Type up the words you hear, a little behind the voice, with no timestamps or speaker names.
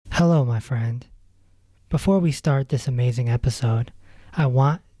Hello, my friend. Before we start this amazing episode, I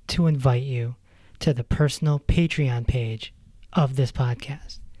want to invite you to the personal Patreon page of this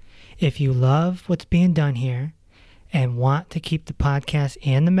podcast. If you love what's being done here and want to keep the podcast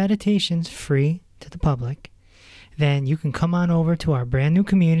and the meditations free to the public, then you can come on over to our brand new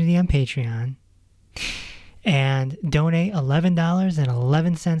community on Patreon and donate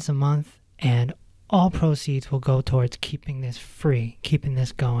 $11.11 a month, and all proceeds will go towards keeping this free, keeping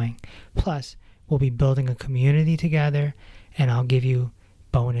this going. Plus, we'll be building a community together, and I'll give you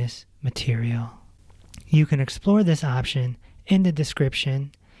bonus material. You can explore this option in the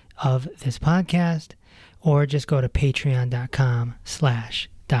description of this podcast, or just go to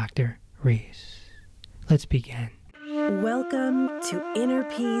patreon.com/Dr. Reese. Let's begin. Welcome to Inner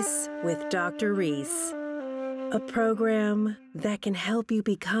Peace with Dr. Reese, a program that can help you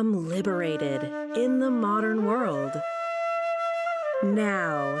become liberated in the modern world.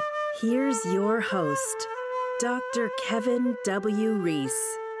 Now, here's your host, Dr. Kevin W.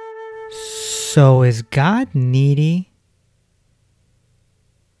 Reese. So is God needy?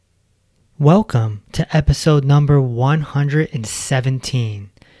 Welcome to episode number 117.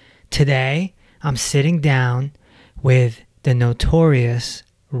 Today, I'm sitting down with the notorious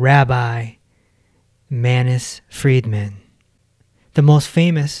Rabbi Manis Friedman, the most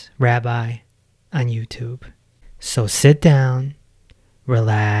famous rabbi on YouTube. So sit down,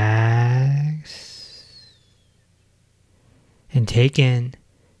 relax, and take in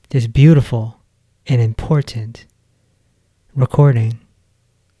this beautiful and important recording.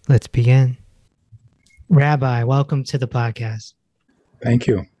 Let's begin. Rabbi, welcome to the podcast. Thank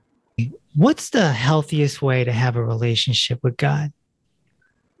you. What's the healthiest way to have a relationship with God?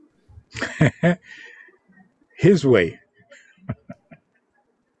 His way.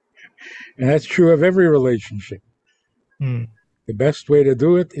 And that's true of every relationship. Mm. The best way to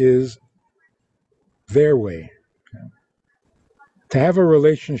do it is their way. To have a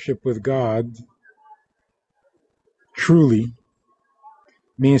relationship with God truly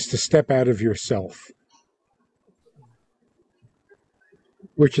means to step out of yourself.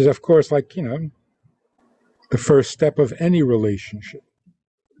 Which is, of course, the first step of any relationship.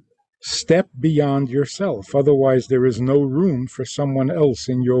 Step beyond yourself. Otherwise, there is no room for someone else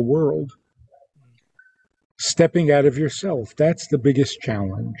in your world. Stepping out of yourself, that's the biggest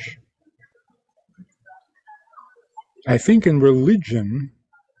challenge. I think in religion,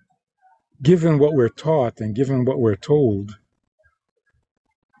 given what we're taught and given what we're told,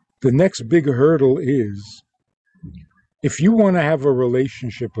 the next big hurdle is, if you want to have a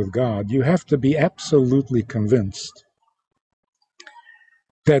relationship with God, you have to be absolutely convinced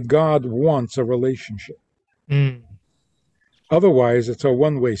that God wants a relationship. Mm. Otherwise, it's a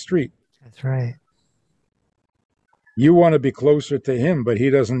one-way street. That's right. You want to be closer to him, but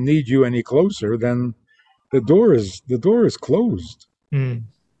he doesn't need you any closer, then the door is closed. Mm.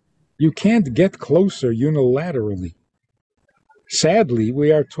 You can't get closer unilaterally. Sadly,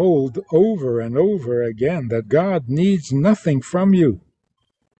 we are told over and over again that God needs nothing from you.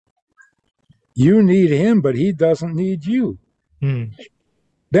 You need him, but he doesn't need you. Mm.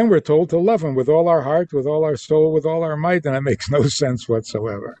 Then we're told to love him with all our heart, with all our soul, with all our might, and it makes no sense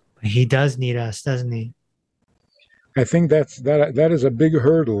whatsoever. He does need us, doesn't he? I think that is a big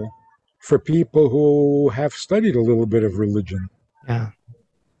hurdle for people who have studied a little bit of religion. Yeah.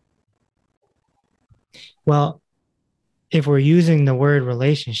 Well, if we're using the word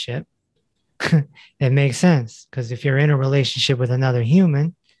relationship, it makes sense, because if you're in a relationship with another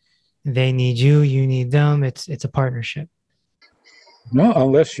human, they need you, you need them. It's a partnership. No,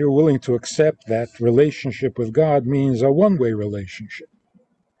 unless you're willing to accept that relationship with God means a one-way relationship.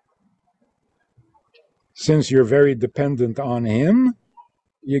 Since you're very dependent on him,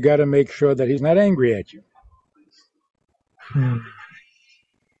 you got to make sure that he's not angry at you. Mm.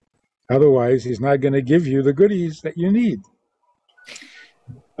 Otherwise, he's not going to give you the goodies that you need.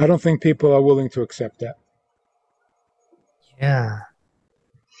 I don't think people are willing to accept that. Yeah.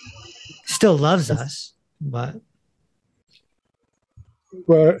 Still loves us, but...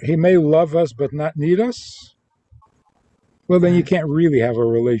 Well, he may love us but not need us. Well, then you can't really have a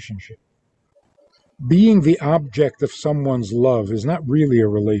relationship. Being the object of someone's love is not really a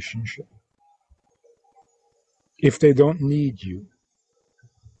relationship if they don't need you.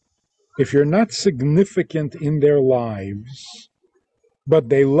 If you're not significant in their lives, but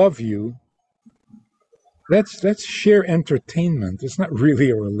they love you, that's sheer entertainment. It's not really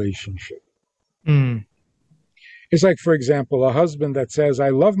a relationship. Mm. It's like, for example, a husband that says, I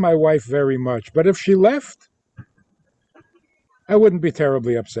love my wife very much, but if she left, I wouldn't be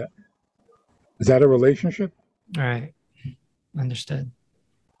terribly upset. Is that a relationship? All right. Understood.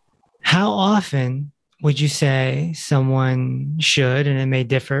 How often would you say someone should, and it may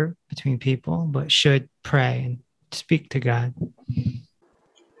differ between people, but should pray and speak to God?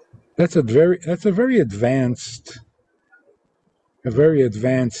 That's a very advanced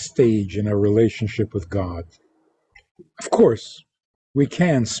stage in our relationship with God. Of course, we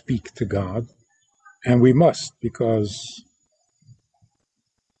can speak to God, and we must, because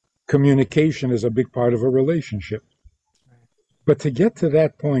communication is a big part of a relationship. But to get to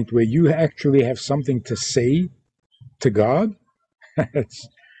that point where you actually have something to say to God,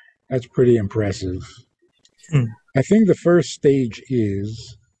 that's pretty impressive. I think the first stage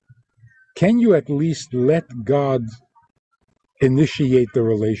is, can you at least let God initiate the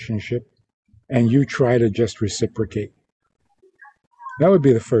relationship and you try to just reciprocate? That would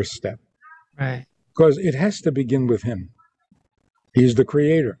be the first step. Right. Because it has to begin with Him. He's the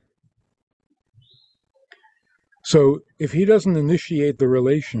creator. So if He doesn't initiate the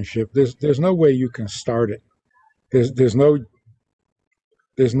relationship, there's no way you can start it. There's no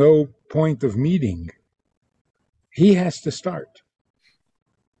point of meeting. He has to start.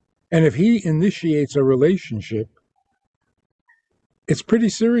 And if He initiates a relationship, it's pretty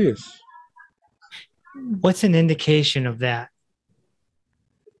serious. What's an indication of that?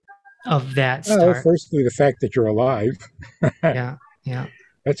 Of that start? Well, firstly, the fact that you're alive. Yeah.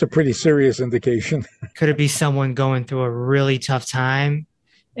 That's a pretty serious indication. Could it be someone going through a really tough time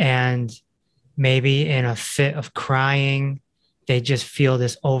and maybe in a fit of crying, they just feel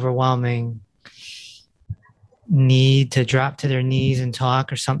this overwhelming need to drop to their knees and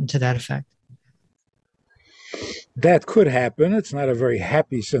talk, or something to that effect? That could happen. It's not a very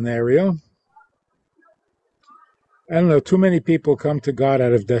happy scenario. I don't know, too many people come to God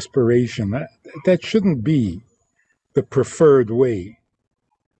out of desperation. That shouldn't be the preferred way.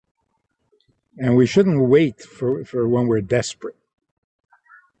 And we shouldn't wait for when we're desperate.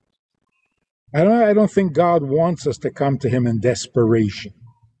 I don't think God wants us to come to Him in desperation.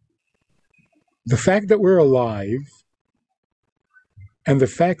 The fact that we're alive and the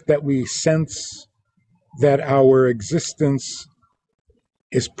fact that we sense that our existence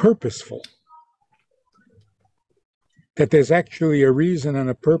is purposeful, that there's actually a reason and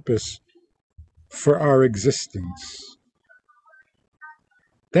a purpose for our existence,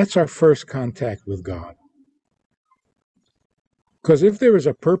 that's our first contact with God. Because if there is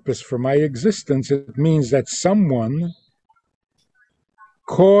a purpose for my existence, it means that someone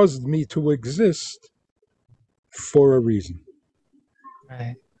caused me to exist for a reason.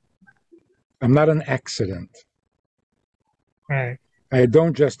 Right. I'm not an accident. Right. I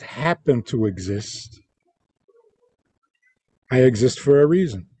don't just happen to exist. I exist for a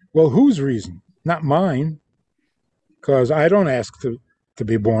reason. Well, whose reason? Not mine, because I don't ask to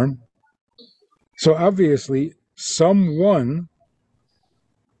be born. So obviously, someone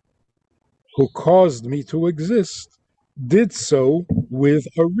who caused me to exist did so with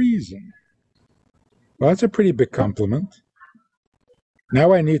a reason. Well, that's a pretty big compliment.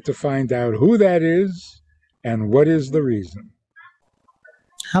 Now I need to find out who that is and what is the reason.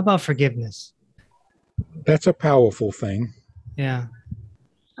 How about forgiveness? That's a powerful thing. Yeah.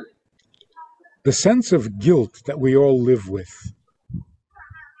 The sense of guilt that we all live with,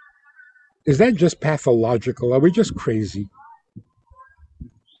 is that just pathological? Are we just crazy?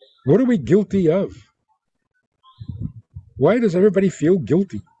 What are we guilty of? Why does everybody feel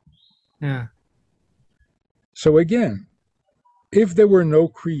guilty? Yeah. So again, if there were no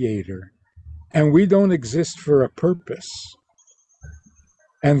creator and we don't exist for a purpose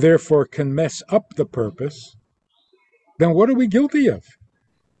and therefore can mess up the purpose, then what are we guilty of?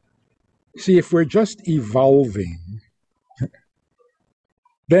 See, if we're just evolving,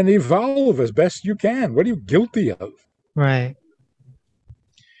 then evolve as best you can. What are you guilty of? Right.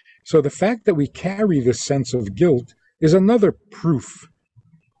 So the fact that we carry this sense of guilt is another proof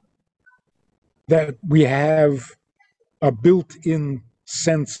that we have a built-in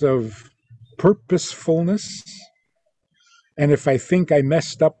sense of purposefulness. And if I think I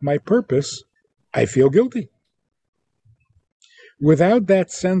messed up my purpose, I feel guilty. Without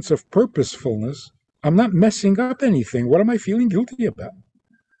that sense of purposefulness, I'm not messing up anything. What am I feeling guilty about?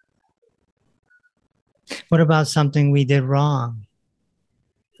 What about something we did wrong?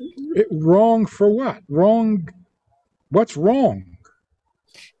 Wrong for what? Wrong? What's wrong?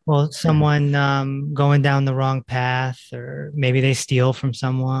 Well, someone going down the wrong path, or maybe they steal from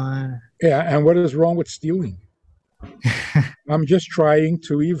someone. Yeah, and what is wrong with stealing? I'm just trying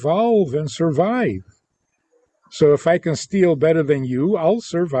to evolve and survive. So if I can steal better than you, I'll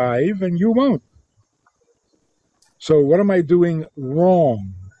survive and you won't. So what am I doing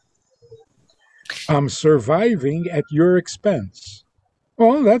wrong? I'm surviving at your expense.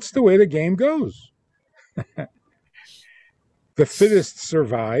 Well, that's the way the game goes. The fittest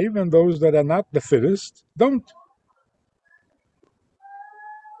survive, and those that are not the fittest don't.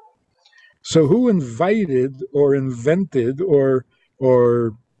 So who invited or invented or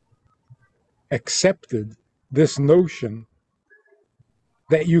accepted this notion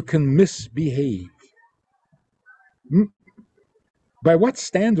that you can misbehave? By what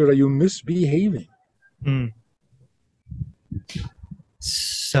standard are you misbehaving? Mm.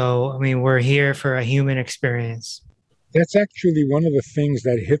 So, I mean, we're here for a human experience. That's actually one of the things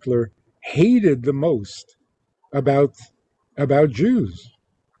that Hitler hated the most about Jews.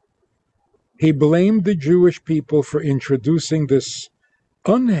 He blamed the Jewish people for introducing this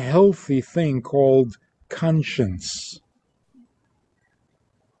unhealthy thing called conscience.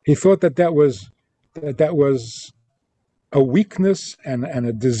 He thought that was a weakness and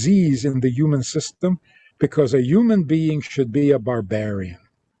a disease in the human system, because a human being should be a barbarian.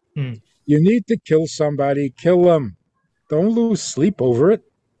 Mm. You need to kill somebody, kill them. Don't lose sleep over it.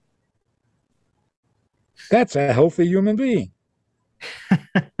 That's a healthy human being.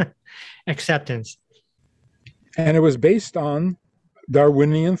 Acceptance. And it was based on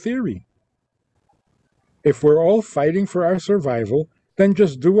Darwinian theory. If we're all fighting for our survival, then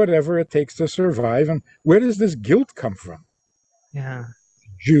just do whatever it takes to survive. And where does this guilt come from? Yeah.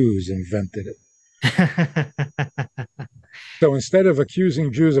 Jews invented it. So instead of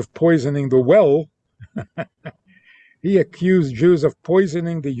accusing Jews of poisoning the well, he accused Jews of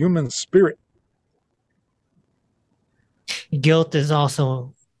poisoning the human spirit. Guilt is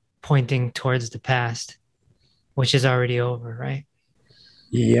also pointing towards the past, which is already over, right?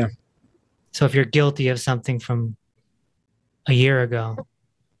 Yeah. So if you're guilty of something from a year ago,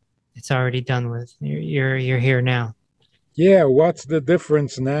 it's already done with. You're here now. Yeah, what's the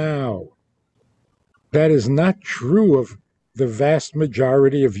difference now? That is not true of the vast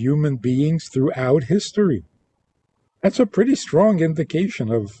majority of human beings throughout history. That's a pretty strong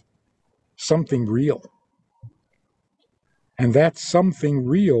indication of something real. And that something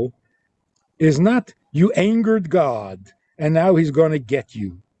real is not you angered God and now he's going to get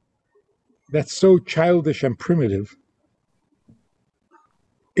you. That's so childish and primitive.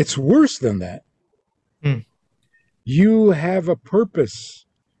 It's worse than that. Mm. You have a purpose.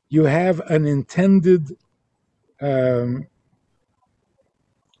 You have an intended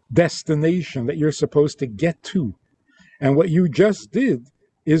destination that you're supposed to get to. And what you just did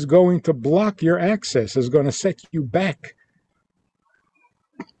is going to block your access, is going to set you back.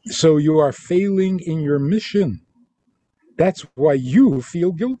 So you are failing in your mission. That's why you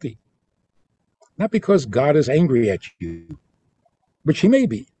feel guilty. Not because God is angry at you, which he may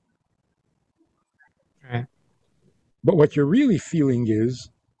be. Right. But what you're really feeling is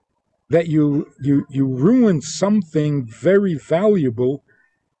that you ruined something very valuable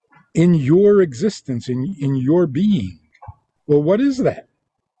in your existence, in your being. Well, what is that?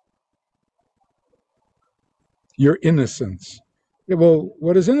 Your innocence. Well,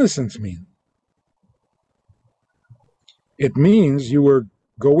 what does innocence mean? It means you were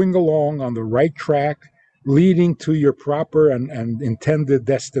going along on the right track, leading to your proper and intended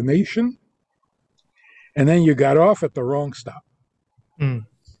destination, and then you got off at the wrong stop. Mm.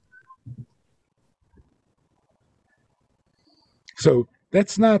 So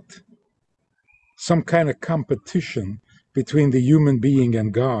that's not some kind of competition between the human being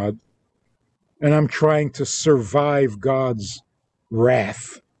and God, and I'm trying to survive God's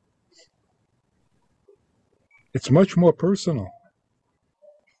wrath. It's much more personal.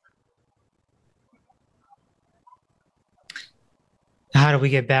 How do we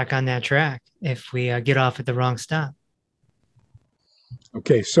get back on that track if we get off at the wrong stop?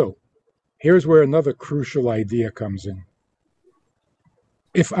 Okay, so here's where another crucial idea comes in.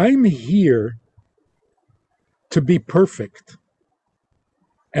 If I'm here to be perfect,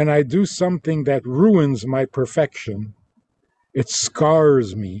 and I do something that ruins my perfection, it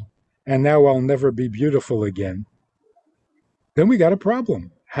scars me, and now I'll never be beautiful again, then we got a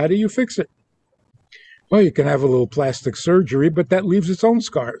problem. How do you fix it? Well, you can have a little plastic surgery, but that leaves its own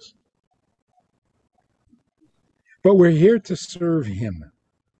scars. But we're here to serve him.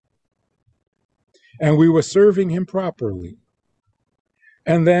 And we were serving him properly.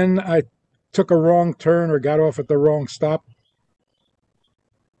 And then I took a wrong turn or got off at the wrong stop.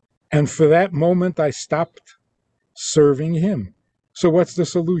 And for that moment, I stopped serving him. So what's the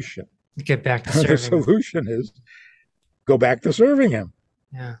solution? Get back to The serving. solution is go back to serving him.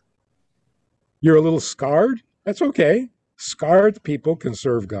 Yeah. You're a little scarred? That's okay. Scarred people can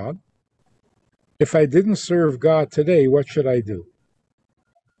serve God. If I didn't serve God today, what should I do?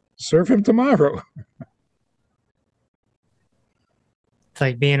 Serve him tomorrow. It's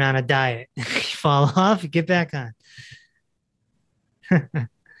like being on a diet. You fall off, you get back on.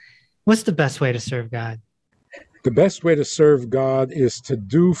 What's the best way to serve God? The best way to serve God is to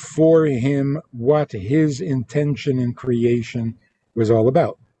do for him what his intention in creation was all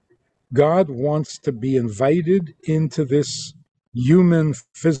about. God wants to be invited into this human,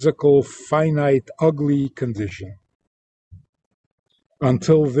 physical, finite, ugly condition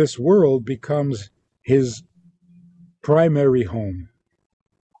until this world becomes his primary home.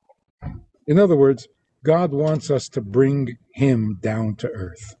 In other words, God wants us to bring him down to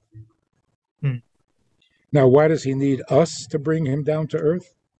earth. Now, why does he need us to bring him down to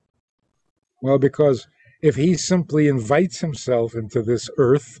earth? Well, because if he simply invites himself into this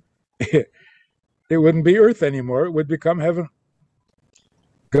earth, it wouldn't be earth anymore. It would become heaven.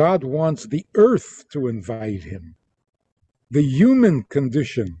 God wants the earth to invite him, the human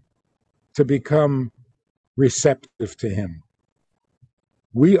condition to become receptive to him.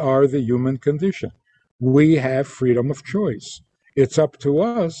 We are the human condition. We have freedom of choice. It's up to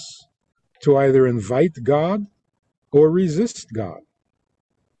us to either invite God or resist God.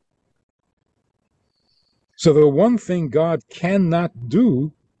 So the one thing God cannot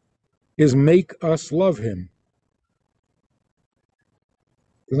do is make us love him.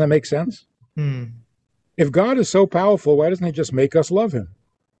 Doesn't that make sense? If God is so powerful, why doesn't he just make us love him?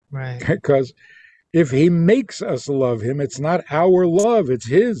 Right. Because if he makes us love him, it's not our love, it's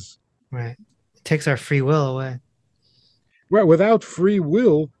his. Right. It takes our free will away. Well, without free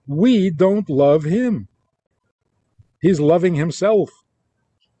will, we don't love him. He's loving himself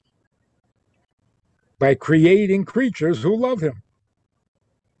by creating creatures who love him.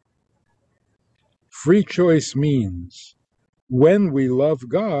 Free choice means when we love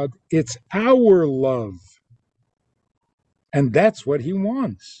God, it's our love. And that's what he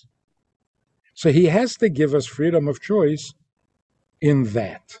wants. So he has to give us freedom of choice in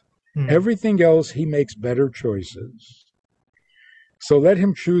that. Everything else, he makes better choices. So let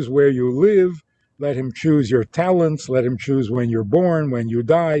him choose where you live. Let him choose your talents. Let him choose when you're born, when you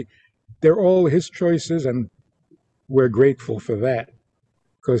die. They're all his choices, and we're grateful for that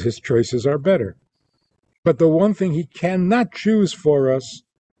because his choices are better. But the one thing he cannot choose for us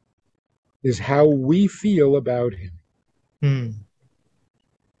is how we feel about him.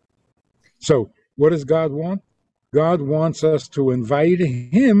 So what does God want? God wants us to invite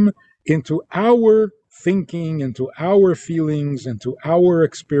him into our thinking, into our feelings, into our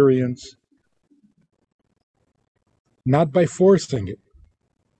experience, not by forcing it,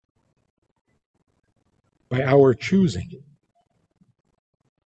 by our choosing it.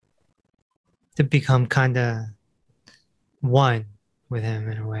 To become kind of one with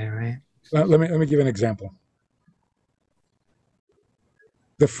him in a way, right? Let me give you an example.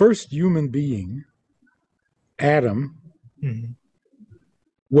 The first human being, Adam,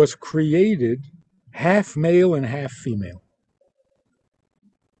 was created half male and half female.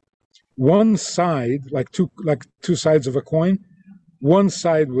 One side, like two sides of a coin, one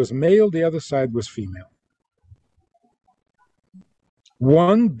side was male, the other side was female.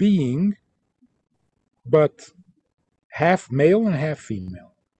 One being, but half male and half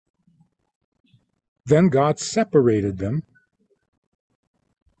female. Then God separated them,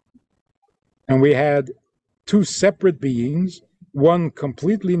 and we had two separate beings, one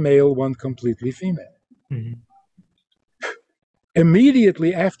completely male, one completely female.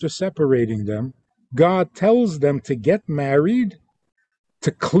 Immediately after separating them, God tells them to get married,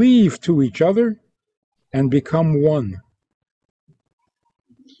 to cleave to each other, and become one.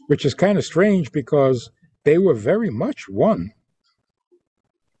 Which is kind of strange because they were very much one.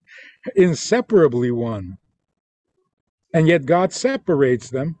 Inseparably one. And yet God separates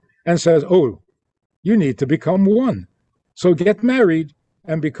them and says, oh, you need to become one. So get married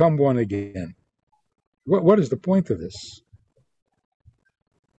and become one again. What is the point of this?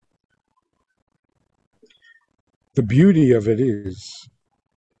 The beauty of it is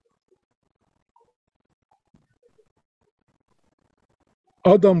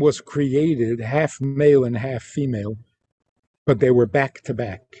Adam was created half male and half female, but they were back to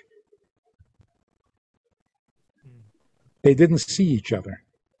back. They didn't see each other.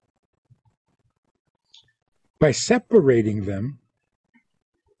 By separating them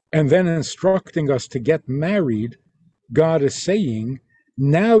and then instructing us to get married, God is saying,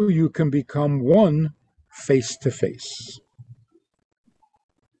 now you can become one face to face.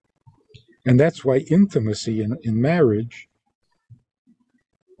 And that's why intimacy in marriage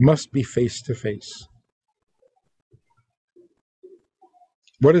must be face to face.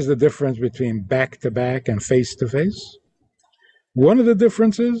 What is the difference between back to back and face to face? One of the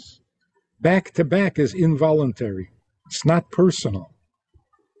differences, back to back is involuntary. It's not personal.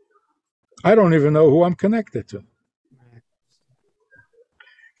 I don't even know who I'm connected to.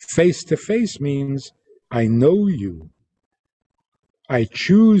 Face to face means I know you. I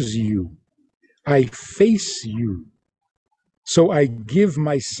choose you. I face you. So I give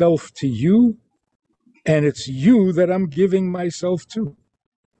myself to you, and it's you that I'm giving myself to.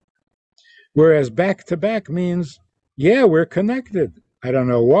 Whereas back to back means, yeah, we're connected. I don't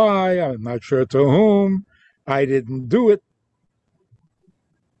know why. I'm not sure to whom. I didn't do it.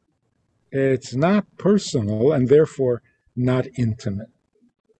 It's not personal and therefore not intimate.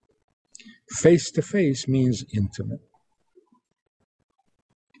 Face to face means intimate.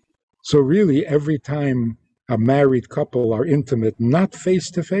 So really, every time a married couple are intimate, not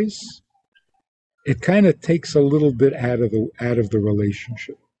face to face, it kind of takes a little bit out of the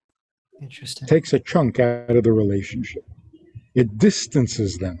relationship. Interesting. Takes a chunk out of the relationship. It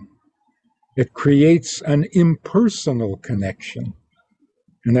distances them. It creates an impersonal connection.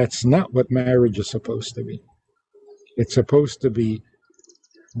 And that's not what marriage is supposed to be. It's supposed to be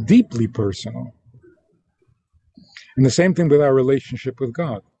deeply personal. And the same thing with our relationship with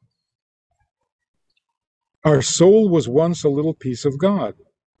God. Our soul was once a little piece of God.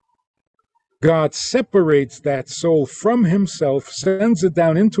 God separates that soul from himself, sends it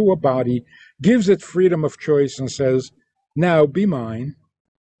down into a body, gives it freedom of choice, and says, now be mine.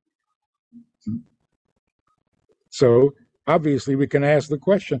 So obviously we can ask the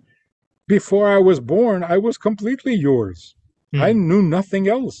question, before I was born, I was completely yours. I knew nothing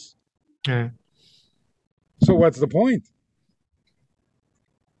else. So what's the point?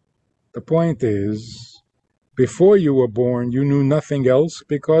 The point is, before you were born, you knew nothing else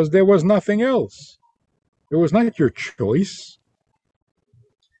because there was nothing else. It was not your choice.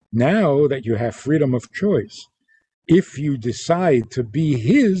 Now that you have freedom of choice, if you decide to be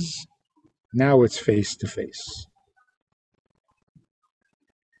his, now it's face to face.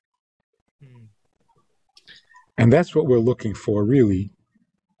 And that's what we're looking for, really,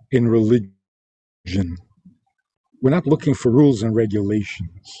 in religion. We're not looking for rules and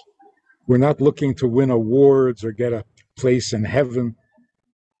regulations. We're not looking to win awards or get a place in heaven.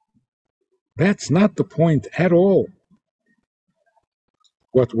 That's not the point at all.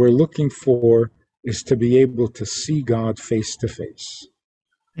 What we're looking for is to be able to see God face to face,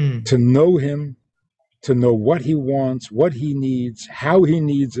 to know him, to know what he wants, what he needs, how he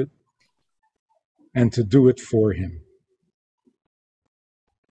needs it, and to do it for him.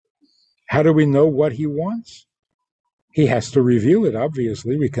 How do we know what he wants? He has to reveal it,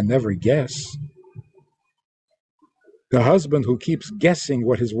 obviously. We can never guess. The husband who keeps guessing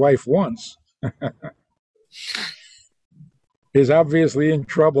what his wife wants is obviously in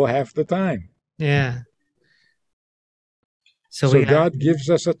trouble half the time. Yeah. So God gives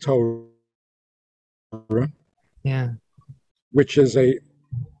us a Torah, which is a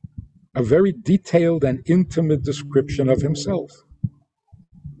very detailed and intimate description of himself.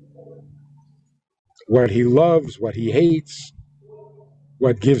 What he loves, what he hates,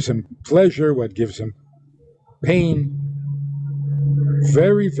 what gives him pleasure, what gives him pain.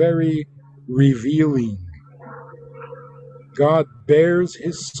 Very, very revealing. God bears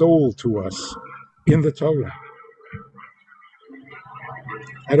his soul to us in the Torah.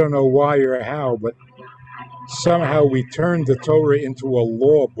 I don't know why or how, but somehow we turned the Torah into a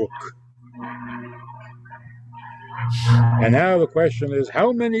law book. And now the question is,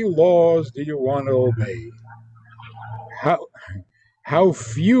 how many laws do you want to obey? How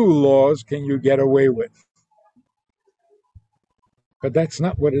few laws can you get away with? But that's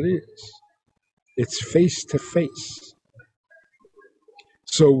not what it is. It's face to face.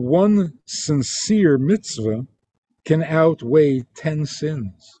 So one sincere mitzvah can outweigh 10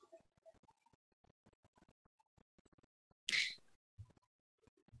 sins.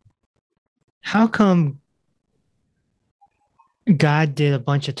 How come God did a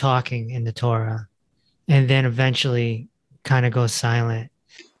bunch of talking in the Torah and then eventually kind of goes silent?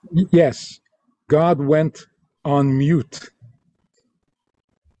 Yes, God went on mute.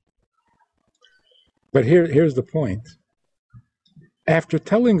 But here's the point. After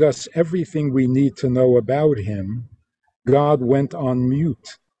telling us everything we need to know about him, God went on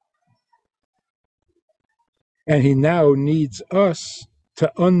mute. And he now needs us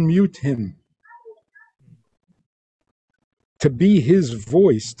to unmute him, to be his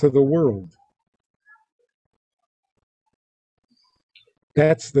voice to the world.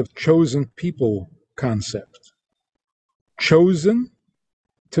 That's the chosen people concept. Chosen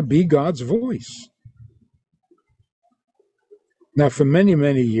to be God's voice. Now, for many,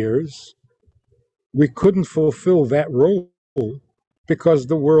 many years, we couldn't fulfill that role because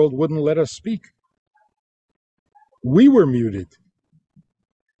the world wouldn't let us speak. We were muted.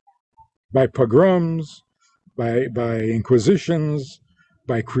 by pogroms, by inquisitions,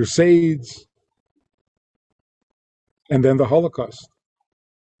 by crusades, and then the Holocaust.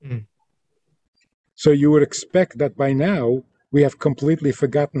 Mm. So you would expect that by now we have completely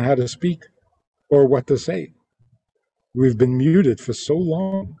forgotten how to speak or what to say. We've been muted for so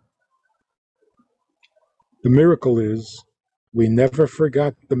long. The miracle is we never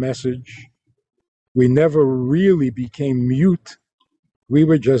forgot the message. We never really became mute. We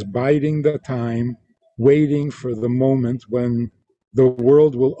were just biding the time, waiting for the moment when the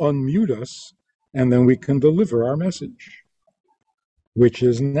world will unmute us, and then we can deliver our message, which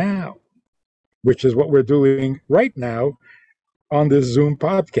is now, which is what we're doing right now on this Zoom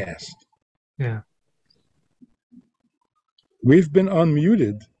podcast. Yeah. We've been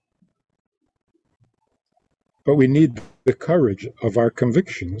unmuted, but we need the courage of our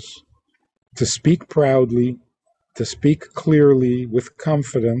convictions to speak proudly, to speak clearly with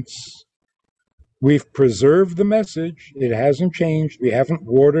confidence. We've preserved the message. It hasn't changed. We haven't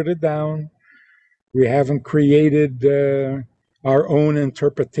watered it down. We haven't created our own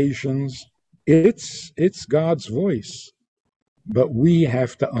interpretations. It's God's voice, but we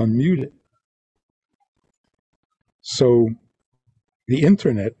have to unmute it. So the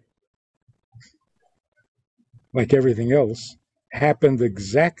internet, like everything else, happened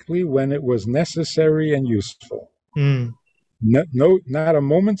exactly when it was necessary and useful. Mm. No, not a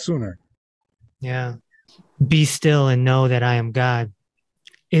moment sooner. Yeah. Be still and know that I am God.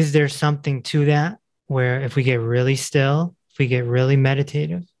 Is there something to that where if we get really still, if we get really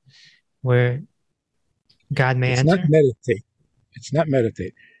meditative, where God may It's not answer? meditate. It's not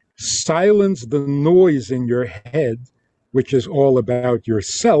meditate. Silence the noise in your head, which is all about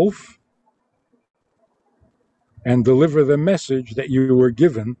yourself, and deliver the message that you were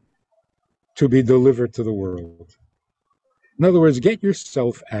given to be delivered to the world. In other words, get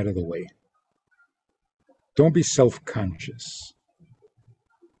yourself out of the way. Don't be self-conscious.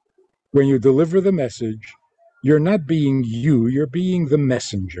 When you deliver the message, you're not being you, you're being the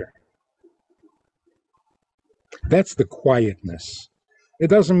messenger. That's the quietness. It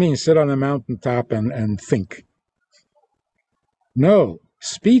doesn't mean sit on a mountaintop and think. No,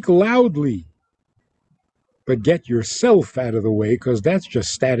 speak loudly, but get yourself out of the way, because that's just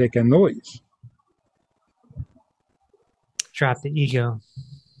static and noise. Drop the ego.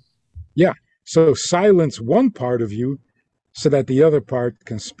 Yeah, so silence one part of you so that the other part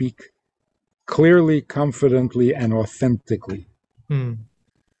can speak clearly, confidently, and authentically. Mm.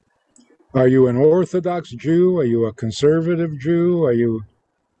 Are you an Orthodox Jew? Are you a conservative Jew? Are you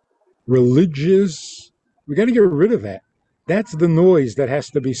religious? We got to get rid of that. That's the noise that has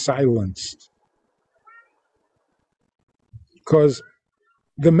to be silenced. Because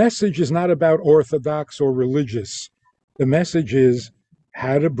the message is not about Orthodox or religious. The message is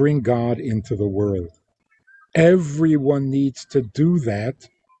how to bring God into the world. Everyone needs to do that,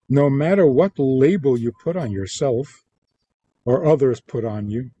 no matter what label you put on yourself or others put on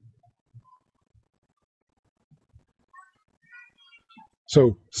you.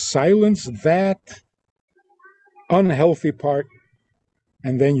 So silence that unhealthy part,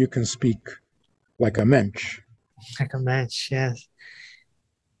 and then you can speak like a mensch. Like a match, yes.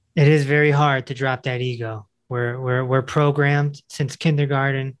 It is very hard to drop that ego. We're programmed since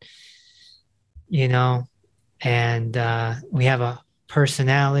kindergarten, you know, and we have a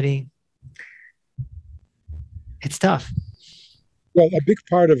personality. It's tough. Well, a big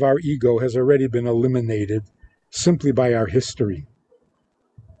part of our ego has already been eliminated simply by our history.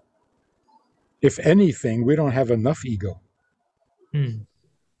 If anything, we don't have enough ego. Hmm.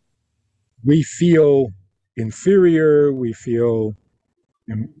 We feel inferior, we feel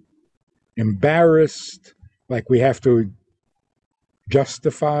embarrassed, like we have to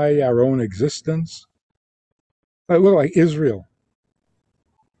justify our own existence. I look like Israel.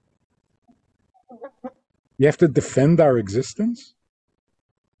 You have to defend our existence?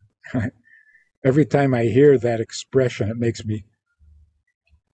 Every time I hear that expression, it makes me.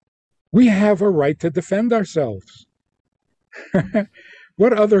 We have a right to defend ourselves.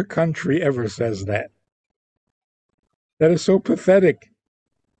 What other country ever says that? That is so pathetic.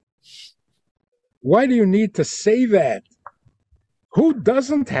 Why do you need to say that? Who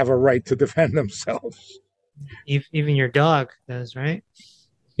doesn't have a right to defend themselves? Even your dog does, right?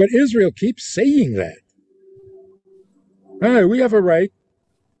 But Israel keeps saying that. Hey, we have a right.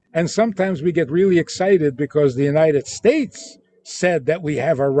 And sometimes we get really excited because the United States said that we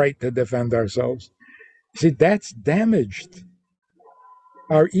have a right to defend ourselves. See, that's damaged.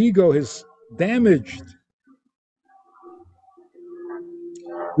 Our ego is damaged.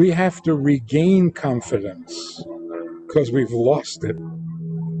 We have to regain confidence because we've lost it.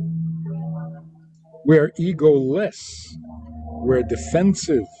 We're egoless. We're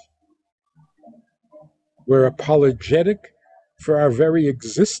defensive. We're apologetic for our very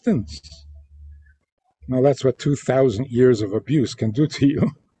existence. Now, that's what 2,000 years of abuse can do to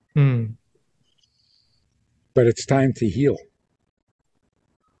you. Mm. But it's time to heal.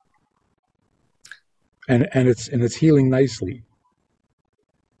 And it's healing nicely.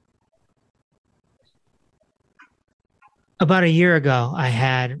 About a year ago, I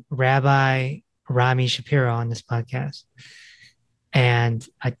had Rabbi Rami Shapiro on this podcast. And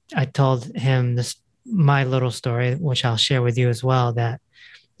I told him my little story, which I'll share with you as well, that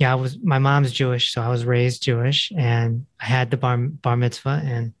my mom's Jewish, so I was raised Jewish, and I had the bar mitzvah,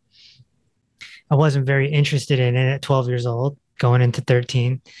 and I wasn't very interested in it at 12 years old, going into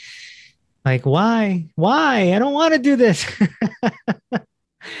 13. Like, why? I don't want to do this.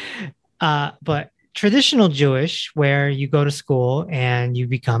 But traditional Jewish, where you go to school and you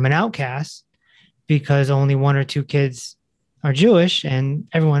become an outcast because only one or two kids are Jewish and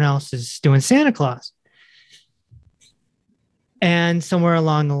everyone else is doing Santa Claus. And somewhere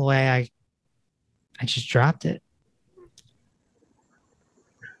along the way, I just dropped it.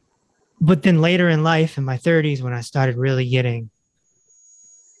 But then later in life, in my 30s, when I started really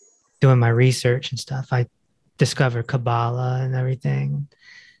doing my research and stuff, I discovered Kabbalah and everything.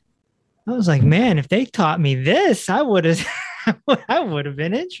 I was like, man, if they taught me this, I would have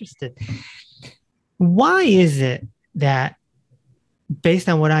been interested. Why is it that, based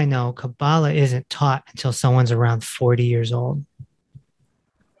on what I know, Kabbalah isn't taught until someone's around 40 years old?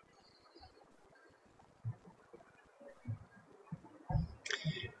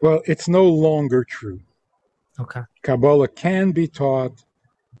 Well, it's no longer true. Okay. Kabbalah can be taught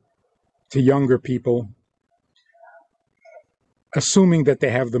to younger people, assuming that they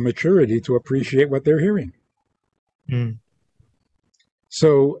have the maturity to appreciate what they're hearing. Mm.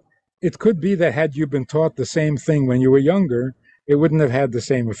 So it could be that had you been taught the same thing when you were younger, it wouldn't have had the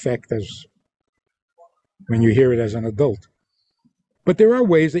same effect as when you hear it as an adult. But there are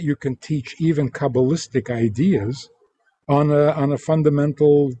ways that you can teach even Kabbalistic ideas on a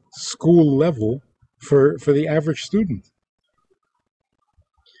fundamental school level for the average student.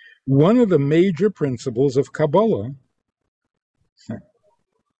 One of the major principles of Kabbalah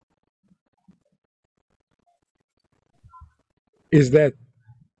is that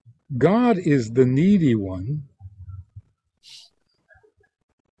God is the needy one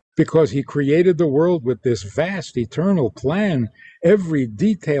because he created the world with this vast eternal plan. Every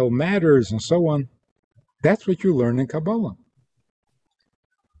detail matters and so on. That's what you learn in Kabbalah.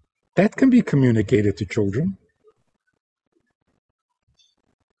 That can be communicated to children.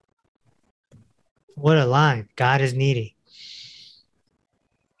 What a line. God is needy.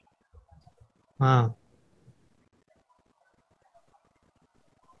 Wow.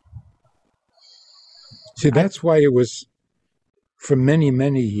 See, that's why it was, for many,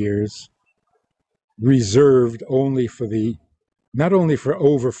 many years, reserved only for not only for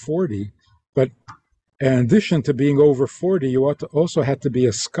over 40, but in addition to being over 40, you also had to be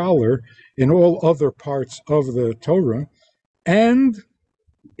a scholar in all other parts of the Torah. And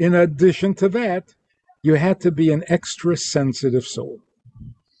in addition to that, you had to be an extra sensitive soul.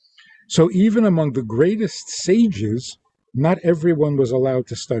 So even among the greatest sages, not everyone was allowed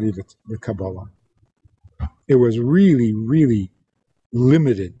to study the Kabbalah. It was really, really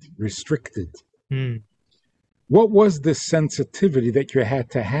limited, restricted. Mm. What was the sensitivity that you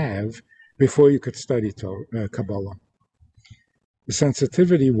had to have before you could study Kabbalah? The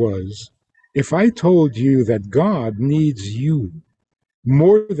sensitivity was, if I told you that God needs you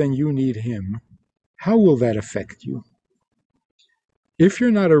more than you need him, how will that affect you? If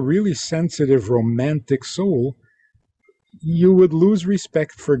you're not a really sensitive, romantic soul, you would lose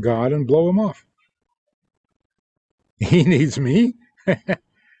respect for God and blow him off. He needs me,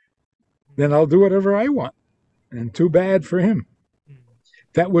 then I'll do whatever I want. And too bad for him.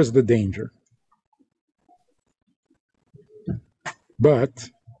 That was the danger. But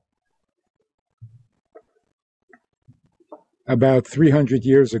about 300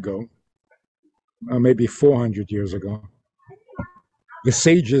 years ago, or maybe 400 years ago, the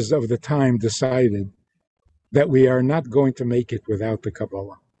sages of the time decided that we are not going to make it without the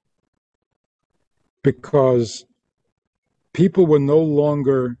Kabbalah. Because people were no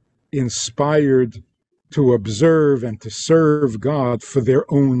longer inspired to observe and to serve God for their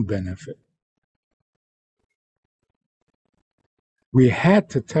own benefit. We had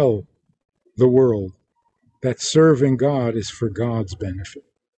to tell the world that serving God is for God's benefit.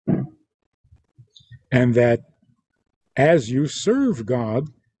 And that as you serve God,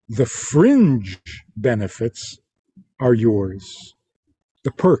 the fringe benefits are yours.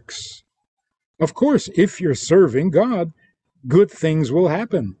 The perks, Of course, if you're serving God, good things will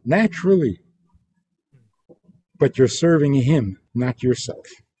happen naturally. But you're serving Him, not yourself.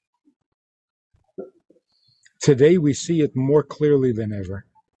 Today we see it more clearly than ever.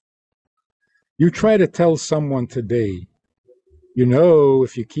 You try to tell someone today,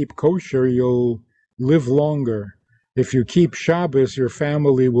 if you keep kosher, you'll live longer. If you keep Shabbos, your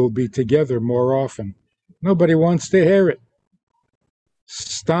family will be together more often. Nobody wants to hear it.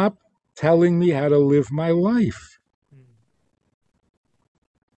 Stop telling me how to live my life.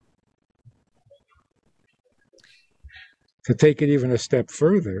 To take it even a step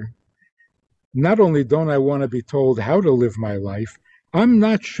further, not only don't I want to be told how to live my life, I'm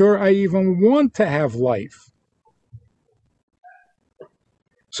not sure I even want to have life.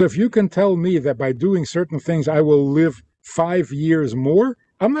 So if you can tell me that by doing certain things I will live 5 years more,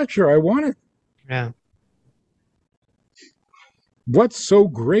 I'm not sure I want it. Yeah. What's so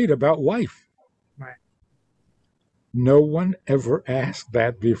great about life? Right. No one ever asked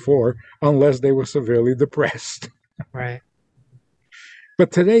that before unless they were severely depressed. Right.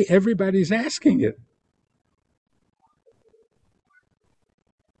 But today everybody's asking it.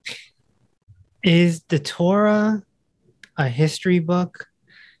 Is the Torah a history book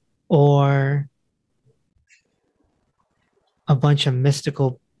or a bunch of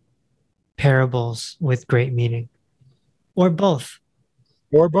mystical parables with great meaning? Or both?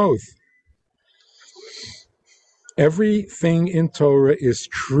 Or both. Everything in Torah is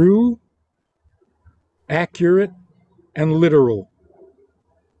true, accurate, and literal.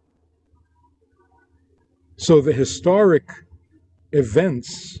 So the historic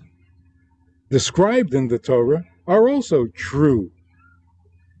events described in the Torah are also true.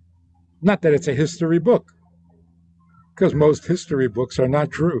 Not that it's a history book, because most history books are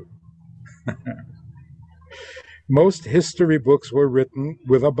not true. Most history books were written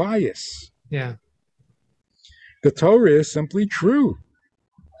with a bias. Yeah. The Torah is simply true.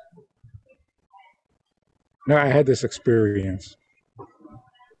 Now, I had this experience.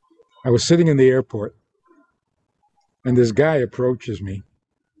 I was sitting in the airport, and this guy approaches me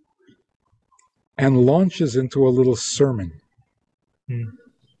and launches into a little sermon.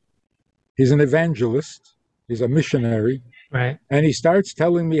 He's an evangelist. He's a missionary. Right. And he starts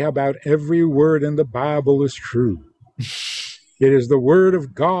telling me about every word in the Bible is true. It is the word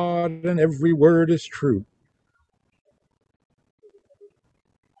of God, and every word is true.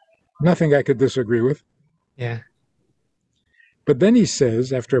 Nothing I could disagree with. Yeah. But then he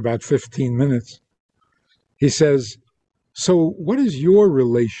says, after about 15 minutes, he says, so what is your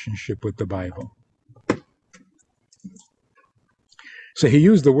relationship with the Bible? So he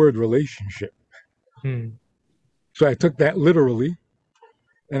used the word relationship. So I took that literally,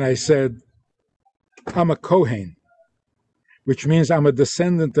 and I said, I'm a Kohen, which means I'm a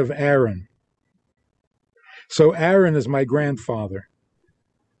descendant of Aaron. So Aaron is my grandfather,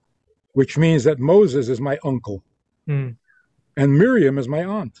 which means that Moses is my uncle, and Miriam is my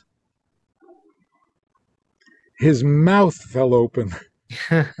aunt. His mouth fell open.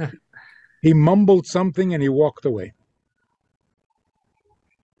 He mumbled something and he walked away,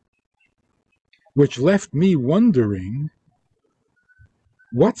 which left me wondering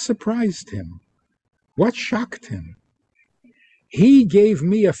what surprised him, what shocked him. He gave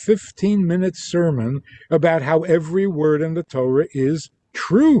me a 15-minute sermon about how every word in the Torah is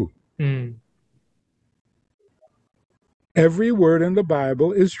true. Every word in the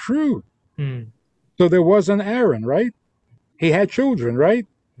Bible is true. So there was an Aaron, right? He had children, right?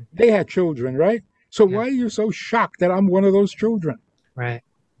 They had children, right? So why are you so shocked that I'm one of those children? Right.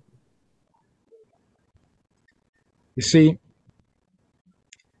 You see,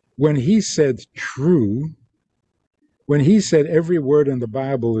 when he said true, when he said every word in the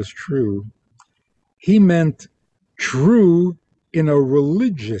Bible is true, he meant true in a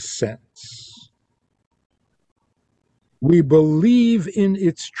religious sense. We believe in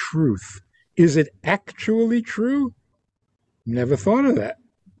its truth. Is it actually true? Never thought of that.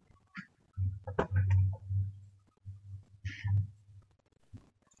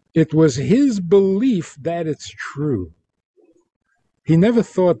 It was his belief that it's true. He never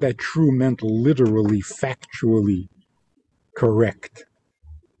thought that true meant literally, factually correct.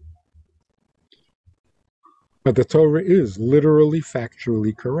 But the Torah is literally,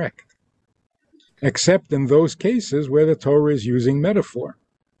 factually correct, except in those cases where the Torah is using metaphor.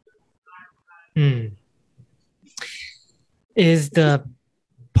 Is the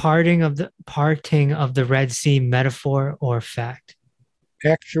parting of the Red Sea metaphor or fact?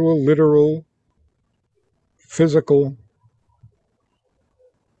 Actual, literal, physical.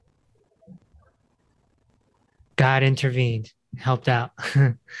 God intervened, helped out.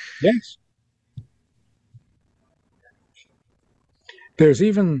 Yes. There's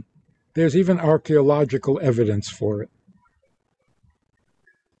even archaeological evidence for it.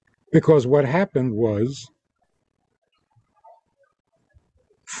 Because what happened was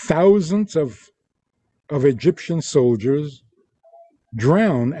thousands of Egyptian soldiers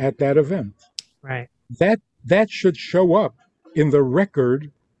drowned at that event. Right. That should show up in the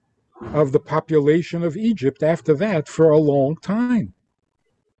record of the population of Egypt after that for a long time.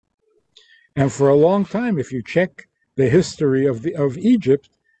 And for a long time, if you check the history of Egypt,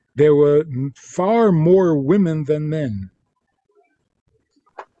 there were far more women than men.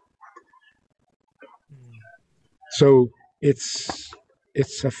 So it's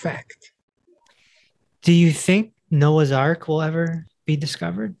a fact. Do you think Noah's Ark will ever be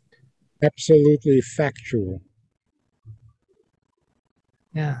discovered? Absolutely factual.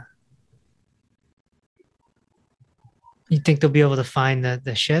 Yeah. You think they'll be able to find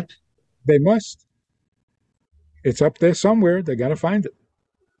the ship? They must. It's up there somewhere. They got to find it.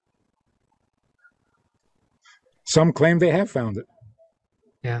 Some claim they have found it.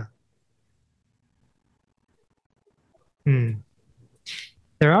 Yeah.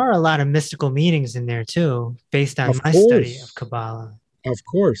 There are a lot of mystical meanings in there too, based on my study of Kabbalah. Of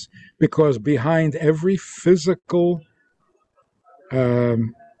course, because behind every physical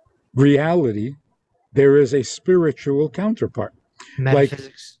reality, there is a spiritual counterpart.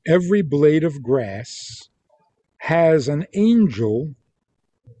 Metaphysics. Like every blade of grass has an angel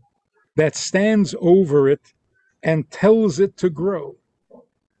that stands over it and tells it to grow.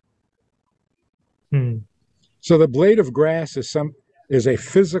 So the blade of grass is a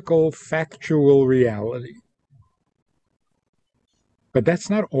physical, factual reality. But that's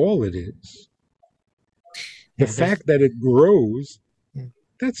not all it is. The fact that it grows,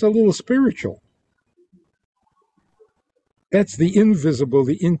 that's a little spiritual. That's the invisible,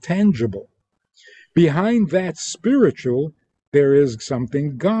 the intangible. Behind that spiritual, there is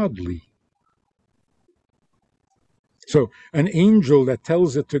something godly. So an angel that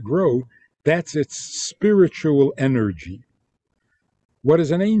tells it to grow, that's its spiritual energy. What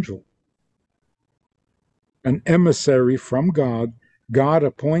is an angel? An emissary from God. God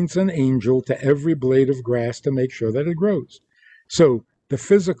appoints an angel to every blade of grass to make sure that it grows. So the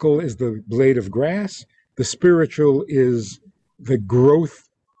physical is the blade of grass. The spiritual is the growth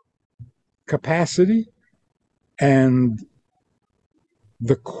capacity. And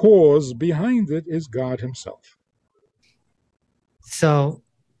the cause behind it is God himself. So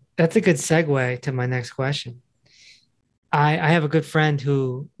that's a good segue to my next question. I have a good friend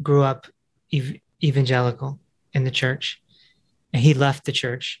who grew up evangelical in the church, and he left the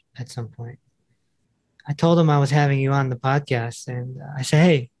church at some point. I told him I was having you on the podcast, and I said,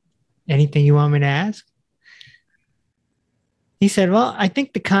 hey, anything you want me to ask? He said, well, I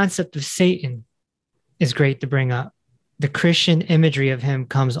think the concept of Satan is great to bring up. The Christian imagery of him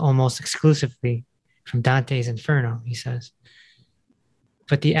comes almost exclusively from Dante's Inferno, he says.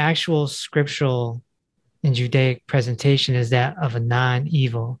 But the actual scriptural and Judaic presentation is that of a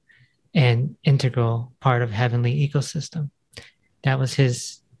non-evil and integral part of heavenly ecosystem. That was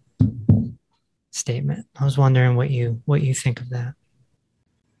his statement. I was wondering what you think of that.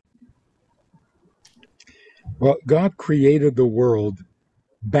 Well, God created the world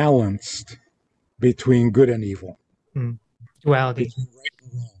balanced between good and evil. Duality. Between right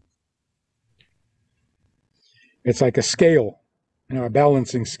and wrong. It's like a scale, a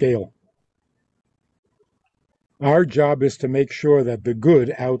balancing scale. Our job is to make sure that the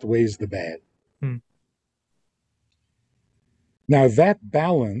good outweighs the bad. Now that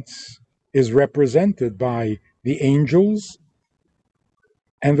balance is represented by the angels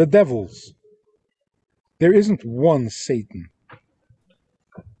and the devils. There isn't one Satan.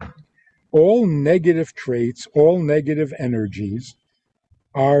 All negative traits, all negative energies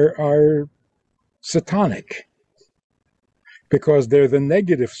are satanic because they're the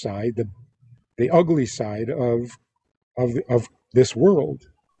negative side, the ugly side of this world.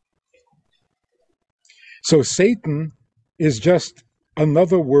 So Satan is just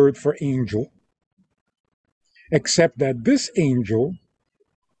another word for angel, except that this angel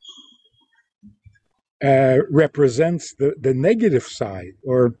represents the negative side,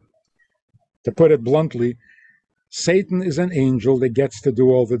 or to put it bluntly, Satan is an angel that gets to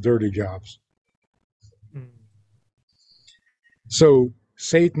do all the dirty jobs. So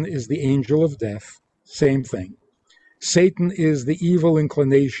Satan is the angel of death, same thing. Satan is the evil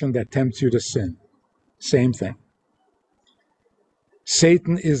inclination that tempts you to sin, same thing.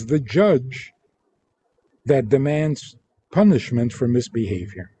 Satan is the judge that demands punishment for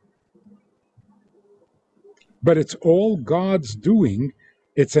misbehavior. But it's all God's doing.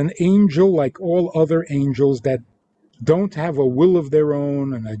 It's an angel like all other angels that don't have a will of their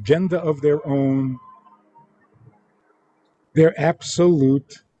own, an agenda of their own. They're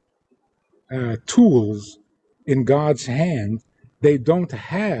absolute tools in God's hand. They don't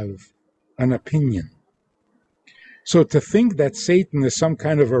have an opinion. So to think that Satan is some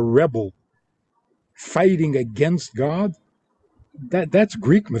kind of a rebel fighting against God, that's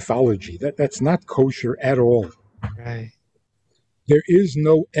Greek mythology. That's not kosher at all. Right. There is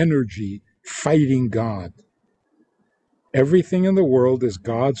no energy fighting God. Everything in the world is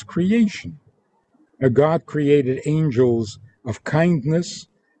God's creation. God created angels of kindness,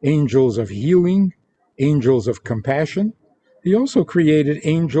 angels of healing, angels of compassion. He also created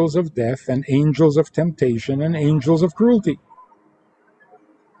angels of death and angels of temptation and angels of cruelty.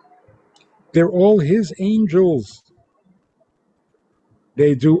 They're all his angels.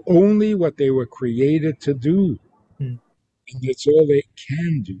 They do only what they were created to do. And that's all they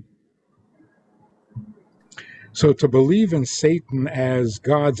can do. So to believe in Satan as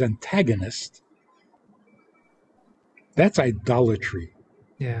God's antagonist, that's idolatry.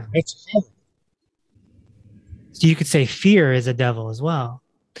 Yeah. That's horrible. So you could say fear is a devil as well.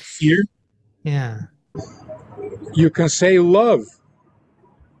 Fear. Yeah. You can say love,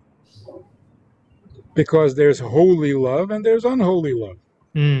 because there's holy love and there's unholy love.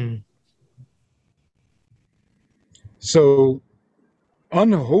 Mm. So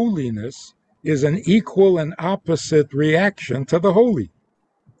unholiness is an equal and opposite reaction to the holy.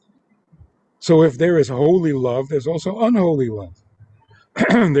 So if there is holy love, there's also unholy love.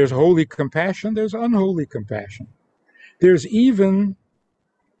 There's holy compassion, there's unholy compassion. There's even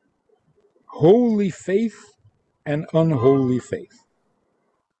holy faith and unholy faith.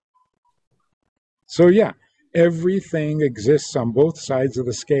 So yeah, everything exists on both sides of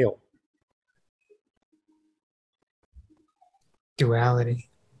the scale. Duality.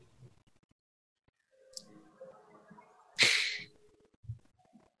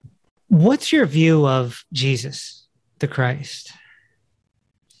 What's your view of Jesus, the Christ?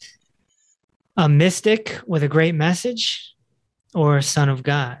 A mystic with a great message, or a son of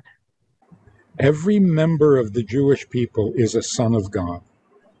God? Every member of the Jewish people is a son of God.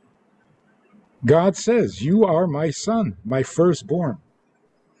 God says, "You are my son, my firstborn.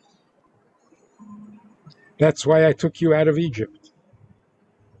 That's why I took you out of Egypt."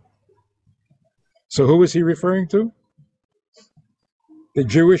 So who is he referring to? The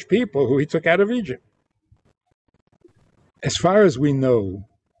Jewish people who he took out of Egypt. As far as we know,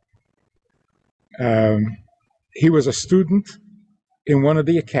 he was a student in one of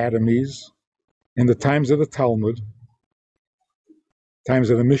the academies in the times of the Talmud, times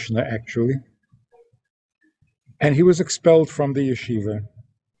of the Mishnah actually, and he was expelled from the yeshiva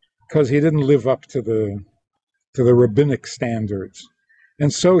because he didn't live up to the rabbinic standards.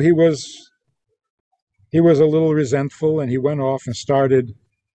 And so he was a little resentful, and he went off and started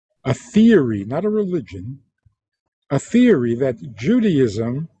a theory, not a religion, a theory that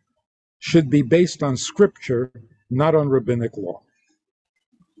Judaism should be based on scripture, not on rabbinic law.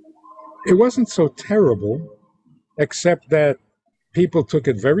 It wasn't so terrible, except that people took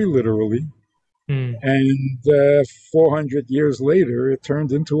it very literally, and 400 years later, it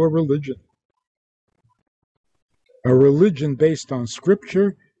turned into a religion. A religion based on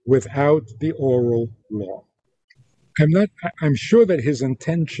scripture without the oral law. I'm sure that his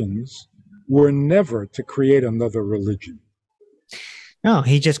intentions were never to create another religion. No,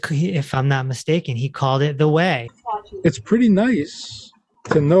 if I'm not mistaken, he called it the way. It's pretty nice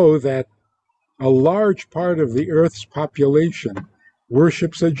to know that a large part of the earth's population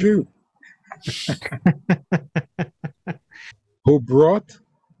worships a Jew who brought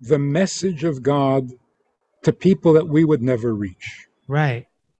the message of God to people that we would never reach. Right.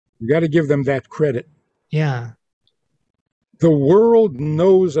 You got to give them that credit. Yeah. The world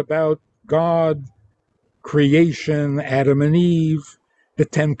knows about God, creation, Adam and Eve, the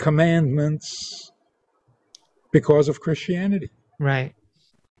Ten Commandments, because of Christianity. Right.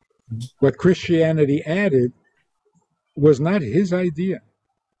 What Christianity added was not his idea.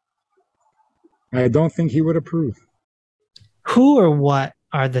 I don't think he would approve. Who or what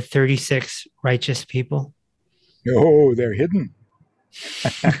are the 36 righteous people? Oh, they're hidden.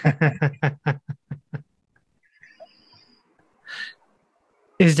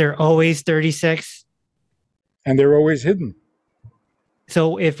 Is there always 36? And they're always hidden.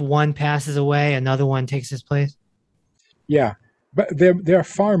 So if one passes away, another one takes his place? Yeah, but there are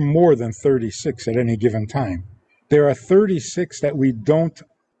far more than 36 at any given time. There are 36 that we don't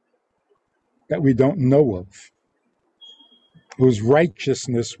know of, whose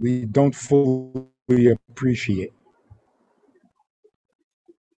righteousness we don't fully appreciate.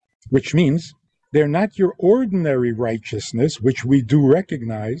 Which means They're not your ordinary righteousness, which we do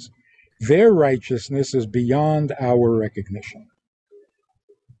recognize. Their righteousness is beyond our recognition,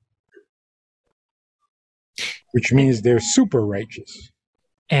 which means they're super righteous.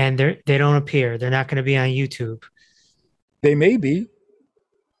 And they don't appear. They're not going to be on YouTube. They may be.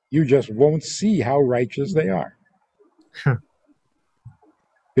 You just won't see how righteous they are. Huh.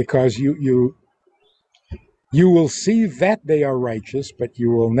 Because you will see that they are righteous, but you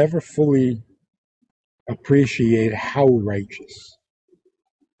will never fully appreciate how righteous.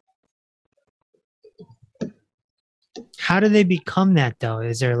 How do they become that, though?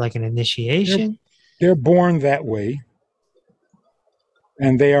 Is there like an initiation? They're born that way,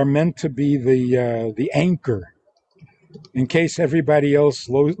 and they are meant to be the anchor. In case everybody else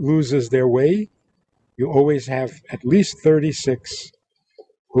loses their way, you always have at least 36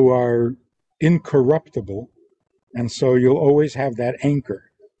 who are incorruptible, and so you'll always have that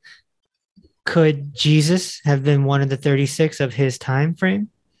anchor. Could Jesus have been one of the 36 of his time frame?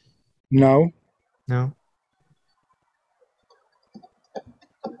 No. No.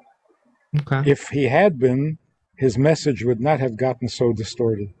 Okay. If he had been, his message would not have gotten so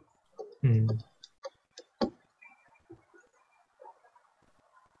distorted.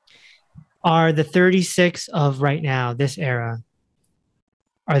 Are the 36 of right now, this era,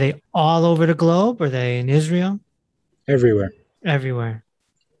 are they all over the globe? Are they in Israel? Everywhere. Everywhere.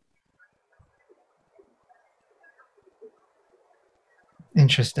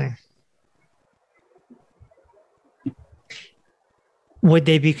 Interesting. Would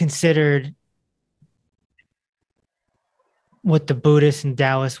they be considered what the Buddhists and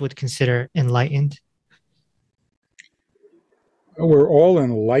Taoists would consider enlightened? We're all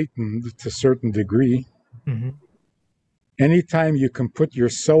enlightened to a certain degree. Mm-hmm. Anytime you can put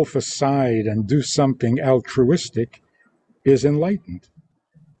yourself aside and do something altruistic is enlightened.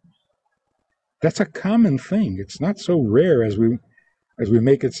 That's a common thing. It's not so rare as we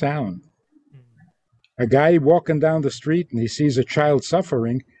make it sound. A guy walking down the street and he sees a child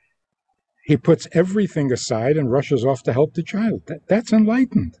suffering, he puts everything aside and rushes off to help the child. That's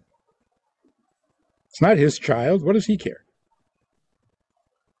enlightened. It's not his child. What does he care?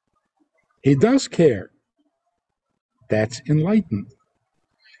 He does care. That's enlightened.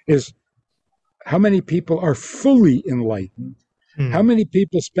 Is how many people are fully enlightened? How many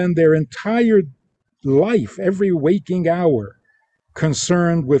people spend their entire life, every waking hour,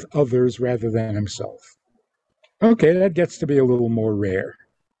 concerned with others rather than himself? Okay, that gets to be a little more rare.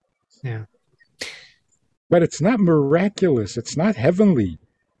 Yeah. But it's not miraculous. It's not heavenly.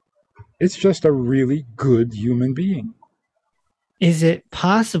 It's just a really good human being. Is it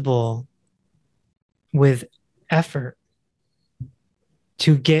possible with effort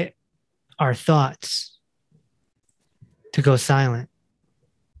to get our thoughts to go silent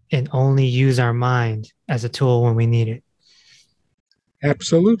and only use our mind as a tool when we need it?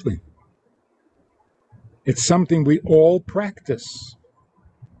 Absolutely. It's something we all practice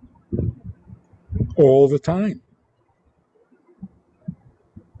all the time.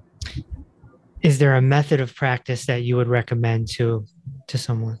 Is there a method of practice that you would recommend to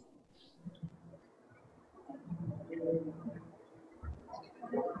someone?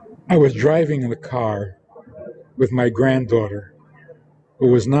 I was driving in a car with my granddaughter, who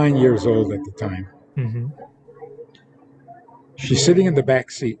was 9 years old at the time. Mm-hmm. She's sitting in the back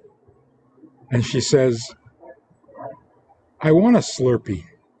seat, and she says, "I want a Slurpee."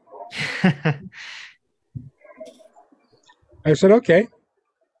 I said, "Okay,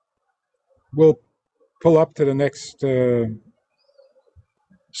 we'll pull up to the next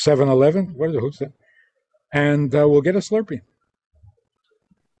 7-Eleven. Who's that? And we'll get a Slurpee."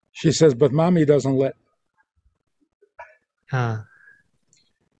 She says, "But Mommy doesn't let." I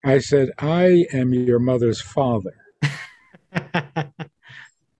said, "I am your mother's father,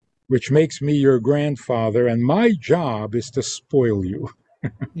 which makes me your grandfather, and my job is to spoil you."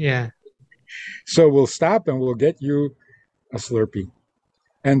 Yeah. So we'll stop and we'll get you a Slurpee.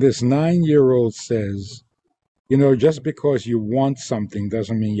 And this 9-year-old says, just because you want something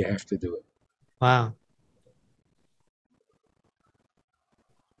doesn't mean you have to do it. Wow.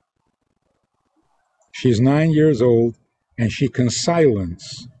 She's 9 years old, and she can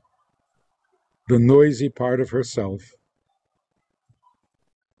silence the noisy part of herself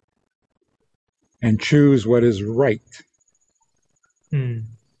and choose what is right.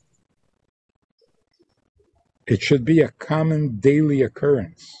 It should be a common daily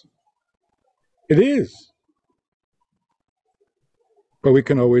occurrence. It is. But we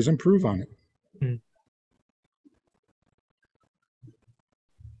can always improve on it.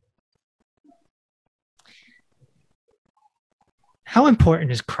 How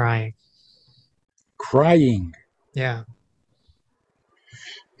important is crying? crying. Yeah.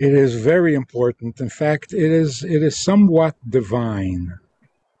 It is very important. In fact, it is somewhat divine.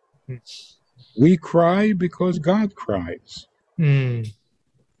 We cry because God cries. Mm.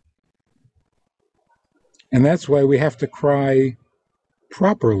 And that's why we have to cry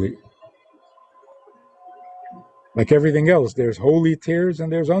properly. Like everything else, there's holy tears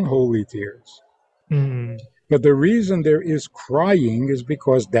and there's unholy tears. Mm. But the reason there is crying is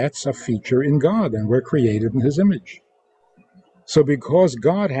because that's a feature in God, and we're created in His image. So because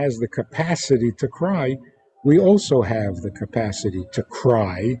God has the capacity to cry, we also have the capacity to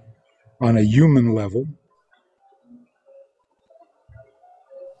cry on a human level.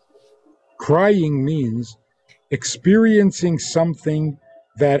 Crying means experiencing something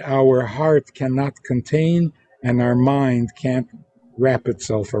that our heart cannot contain and our mind can't wrap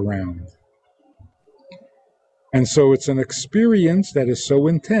itself around. And so it's an experience that is so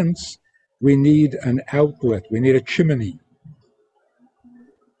intense, we need an outlet, we need a chimney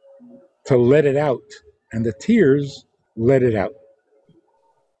to let it out, and the tears let it out.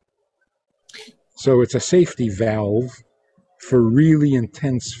 So it's a safety valve for really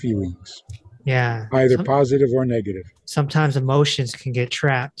intense feelings, Yeah. either positive or negative. Sometimes emotions can get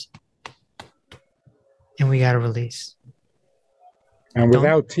trapped and we got to release. And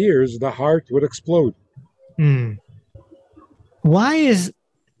without tears, the heart would explode. Mm. Why is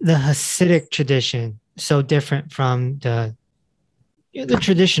the Hasidic tradition so different from the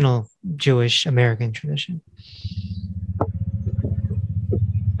traditional Jewish American tradition?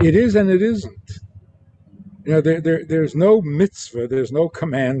 It is and it isn't. You know, there's no mitzvah, there's no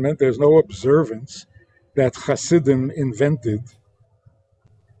commandment, there's no observance that Hasidim invented.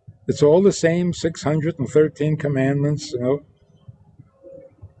 It's all the same 613 commandments, you know.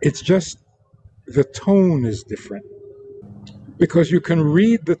 It's just the tone is different. Because you can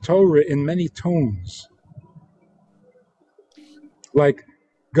read the Torah in many tones. Like,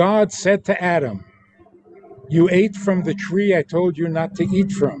 God said to Adam, "You ate from the tree I told you not to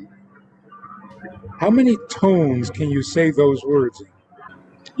eat from." How many tones can you say those words in?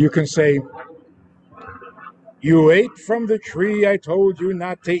 You can say, "You ate from the tree I told you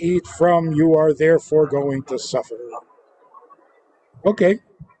not to eat from, you are therefore going to suffer." Okay.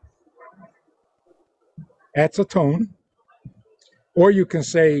 That's a tone. Or you can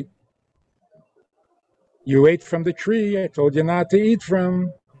say, "You ate from the tree I told you not to eat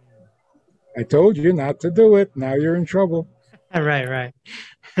from. I told you not to do it. Now you're in trouble." Right.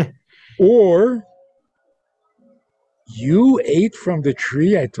 Or, "You ate from the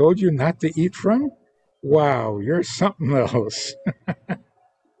tree I told you not to eat from? Wow, you're something else."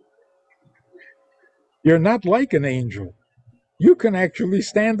 You're not like an angel. You can actually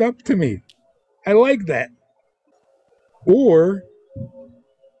stand up to me. I like that. Or,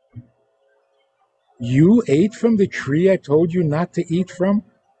 "You ate from the tree I told you not to eat from?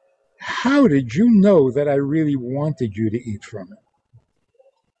 How did you know that I really wanted you to eat from it?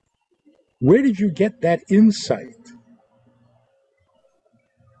 Where did you get that insight?"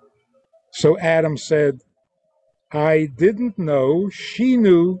 So Adam said, "I didn't know, she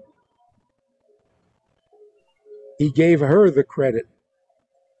knew." He gave her the credit.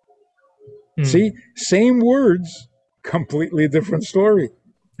 See, same words, completely different story.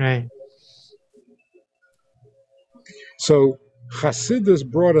 Right. So Hasidus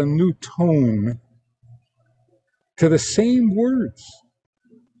brought a new tone to the same words.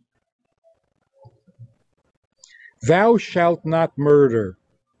 "Thou shalt not murder.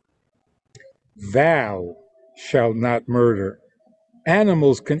 Thou shalt not murder."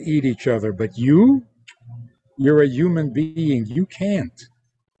 Animals can eat each other, but you're a human being. You can't.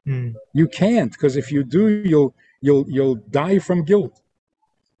 You can't, because if you do, you'll die from guilt.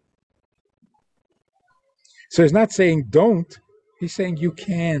 So he's not saying don't, he's saying you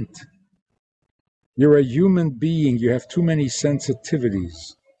can't. You're a human being. You have too many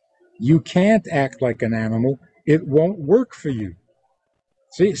sensitivities. You can't act like an animal. It won't work for you.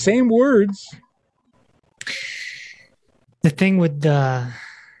 See, same words. The thing with the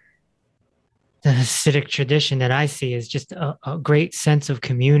Hasidic tradition that I see is just a great sense of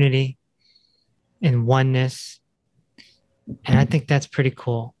community and oneness. And I think that's pretty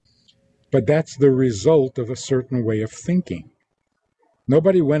cool. But that's the result of a certain way of thinking.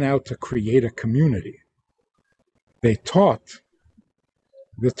 Nobody went out to create a community. They taught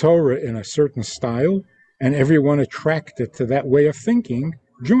the Torah in a certain style, and everyone attracted to that way of thinking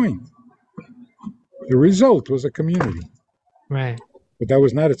joined. The result was a community. Right. But that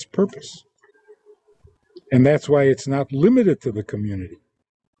was not its purpose. And that's why it's not limited to the community.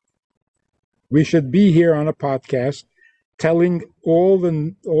 We should be here on a podcast telling all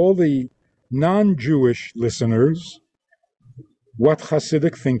the non-Jewish listeners what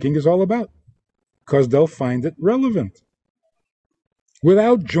Hasidic thinking is all about, because they'll find it relevant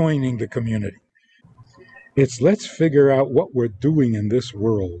without joining the community. It's let's figure out what we're doing in this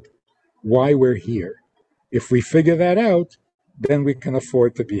world, why we're here. If we figure that out, then we can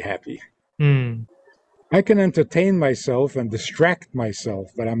afford to be happy. I can entertain myself and distract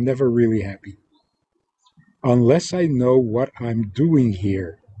myself, but I'm never really happy unless I know what I'm doing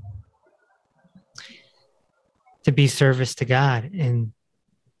here. To be service to God and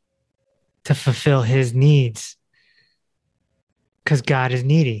to fulfill his needs, because God is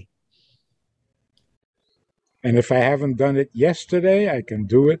needy. And if I haven't done it yesterday, I can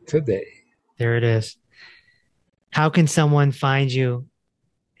do it today. There it is. How can someone find you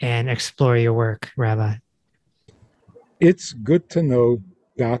and explore your work, Rabbi? It's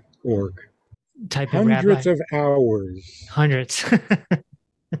goodtoknow.org. Type in Hundreds Rabbi. of hours. Hundreds.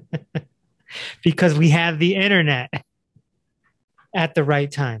 Because we have the internet at the right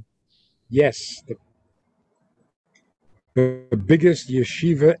time. Yes, the biggest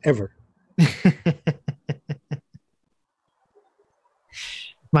yeshiva ever.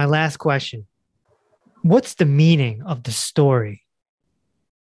 My last question. What's the meaning of the story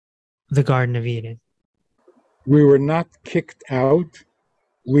of the Garden of Eden? We were not kicked out.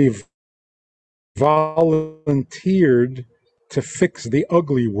 We've volunteered to fix the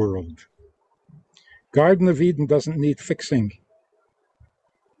ugly world. Garden of Eden doesn't need fixing.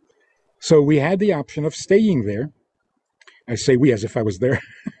 So we had the option of staying there. I say we as if I was there.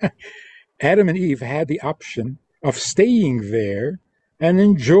 Adam and Eve had the option of staying there and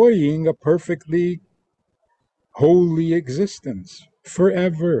enjoying a perfectly holy existence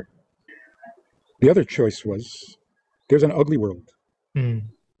forever. The other choice was, there's an ugly world.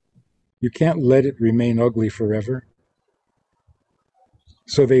 You can't let it remain ugly forever.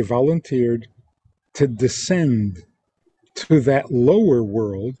 So they volunteered to descend to that lower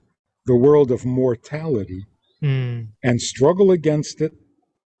world, the world of mortality, and struggle against it,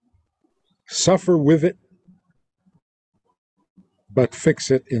 suffer with it, but fix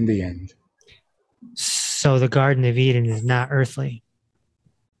it in the end. So the Garden of Eden is not earthly.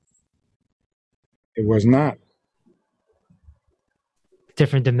 It was not.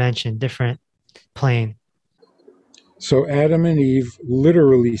 Different dimension, different plane. So Adam and Eve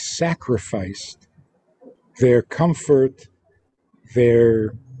literally sacrificed their comfort,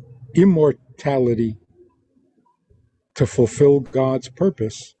 their immortality to fulfill God's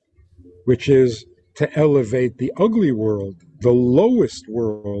purpose, which is to elevate the ugly world, the lowest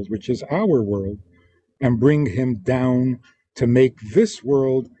world, which is our world, and bring him down to make this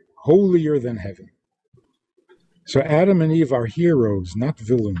world holier than heaven. So Adam and Eve are heroes, not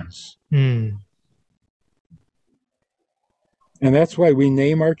villains. And that's why we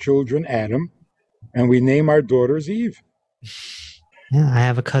name our children Adam and we name our daughters Eve. Yeah, I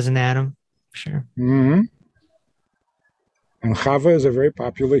have a cousin Adam, sure. And Chava is a very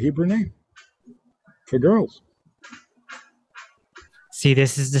popular Hebrew name for girls. See,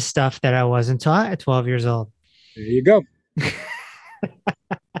 this is the stuff that I wasn't taught at 12 years old. There you go.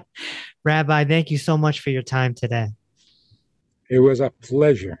 Rabbi, thank you so much for your time today. It was a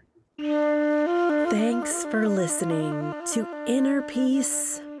pleasure. Thanks for listening to Inner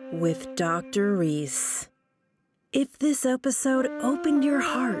Peace with Dr. Reese. If this episode opened your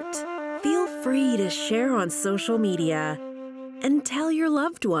heart, feel free to share on social media and tell your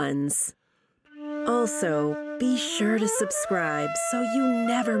loved ones. Also, be sure to subscribe so you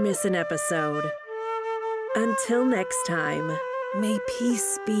never miss an episode. Until next time, may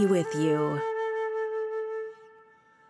peace be with you.